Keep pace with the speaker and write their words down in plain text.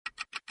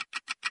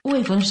O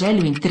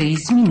Evangelho em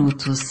 3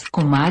 minutos,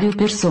 com Mário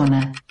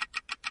Persona.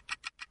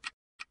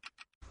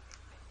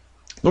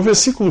 No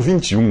versículo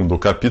 21 do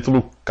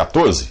capítulo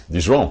 14 de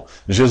João,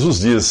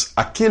 Jesus diz: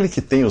 aquele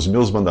que tem os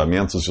meus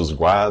mandamentos e os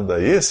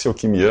guarda, esse é o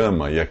que me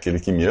ama, e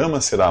aquele que me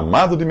ama será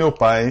amado de meu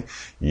Pai,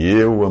 e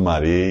eu o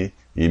amarei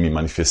e me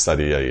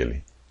manifestarei a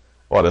ele.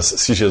 Ora,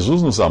 se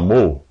Jesus nos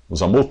amou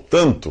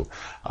tanto,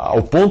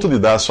 ao ponto de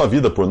dar a sua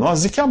vida por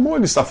nós, de que amor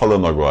ele está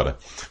falando agora?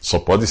 Só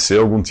pode ser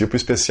algum tipo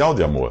especial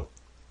de amor.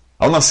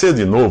 Ao nascer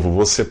de novo,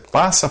 você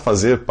passa a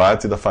fazer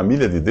parte da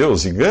família de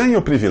Deus e ganha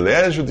o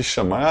privilégio de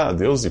chamar a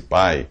Deus de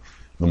Pai.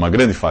 Numa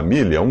grande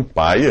família, um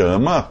pai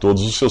ama a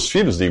todos os seus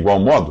filhos de igual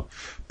modo,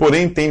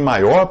 porém tem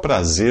maior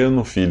prazer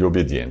no filho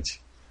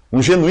obediente.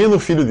 Um genuíno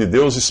filho de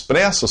Deus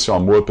expressa o seu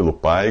amor pelo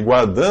Pai,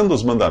 guardando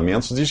os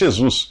mandamentos de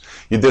Jesus,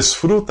 e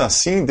desfruta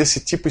assim desse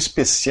tipo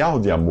especial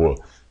de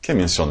amor que é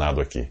mencionado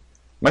aqui.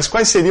 Mas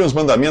quais seriam os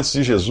mandamentos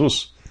de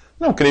Jesus?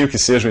 Não creio que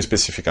sejam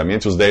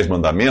especificamente os 10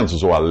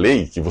 mandamentos ou a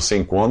lei que você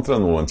encontra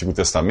no Antigo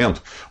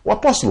Testamento. O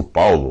apóstolo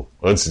Paulo,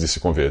 antes de se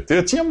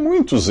converter, tinha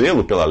muito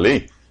zelo pela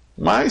lei,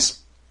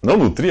 mas não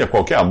nutria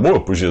qualquer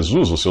amor por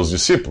Jesus ou seus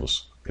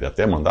discípulos. Ele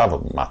até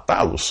mandava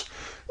matá-los.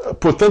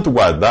 Portanto,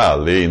 guardar a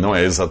lei não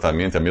é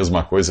exatamente a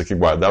mesma coisa que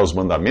guardar os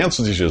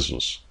mandamentos de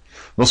Jesus.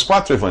 Nos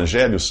 4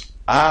 evangelhos,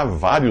 há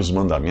vários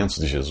mandamentos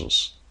de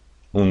Jesus.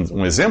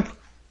 Um exemplo?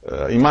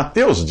 Em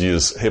Mateus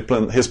diz: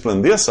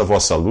 resplandeça a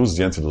vossa luz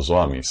diante dos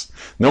homens.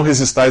 Não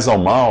resistais ao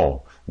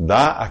mal,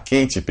 dá a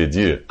quem te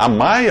pedir.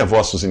 Amai a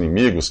vossos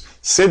inimigos,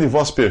 sede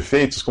vós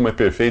perfeitos, como é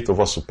perfeito o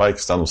vosso Pai que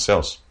está nos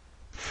céus.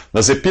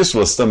 Nas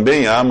epístolas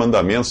também há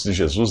mandamentos de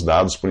Jesus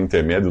dados por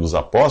intermédio dos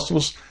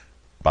apóstolos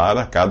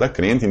para cada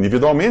crente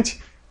individualmente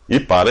e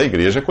para a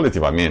igreja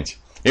coletivamente.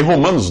 Em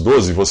Romanos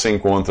 12 você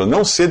encontra: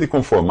 não sede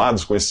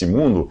conformados com este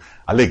mundo,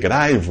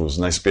 alegrai-vos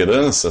na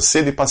esperança,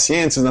 sede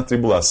pacientes na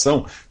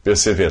tribulação,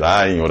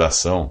 perseverai em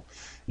oração.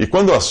 E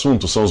quando o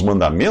assunto são os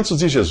mandamentos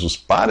de Jesus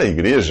para a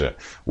igreja,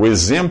 o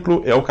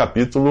exemplo é o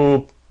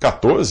capítulo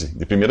 14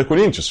 de 1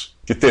 Coríntios,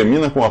 que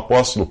termina com o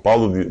apóstolo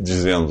Paulo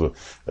dizendo: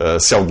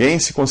 se alguém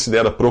se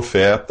considera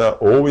profeta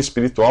ou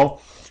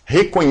espiritual,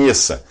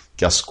 reconheça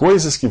que as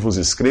coisas que vos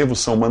escrevo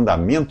são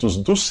mandamentos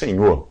do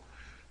Senhor.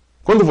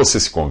 Quando você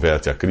se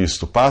converte a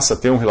Cristo, passa a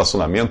ter um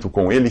relacionamento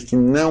com Ele que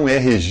não é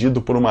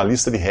regido por uma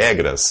lista de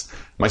regras,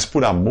 mas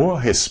por amor,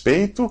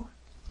 respeito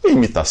e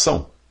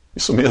imitação.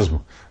 Isso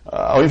mesmo.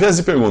 Ao invés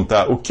de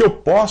perguntar o que eu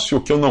posso e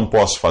o que eu não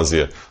posso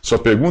fazer, sua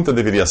pergunta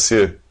deveria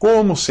ser: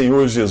 como o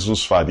Senhor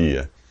Jesus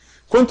faria?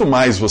 Quanto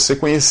mais você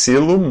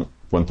conhecê-lo,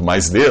 quanto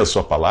mais ler a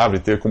sua palavra e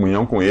ter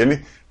comunhão com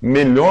Ele,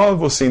 melhor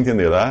você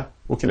entenderá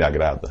o que lhe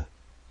agrada.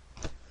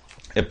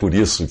 É por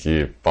isso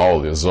que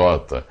Paulo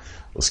exorta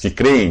os que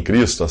creem em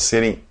Cristo a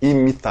serem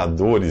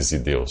imitadores de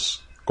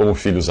Deus, como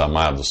filhos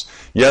amados,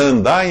 e a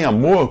andar em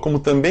amor como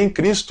também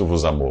Cristo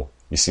vos amou,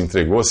 e se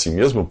entregou a si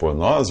mesmo por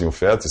nós em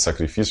oferta e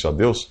sacrifício a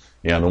Deus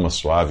em aroma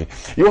suave.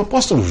 E o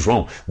apóstolo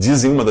João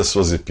diz em uma das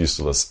suas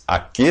epístolas: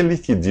 aquele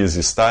que diz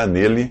estar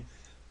nele,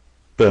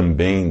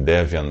 também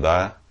deve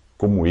andar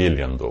como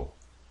ele andou.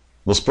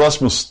 Nos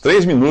próximos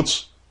 3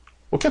 minutos,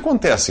 o que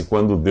acontece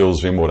quando Deus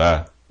vem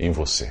morar em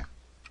você?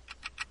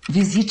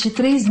 Visite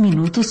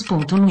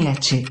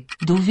 3minutos.net.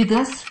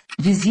 Dúvidas?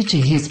 Visite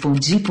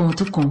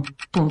respondi.com.br.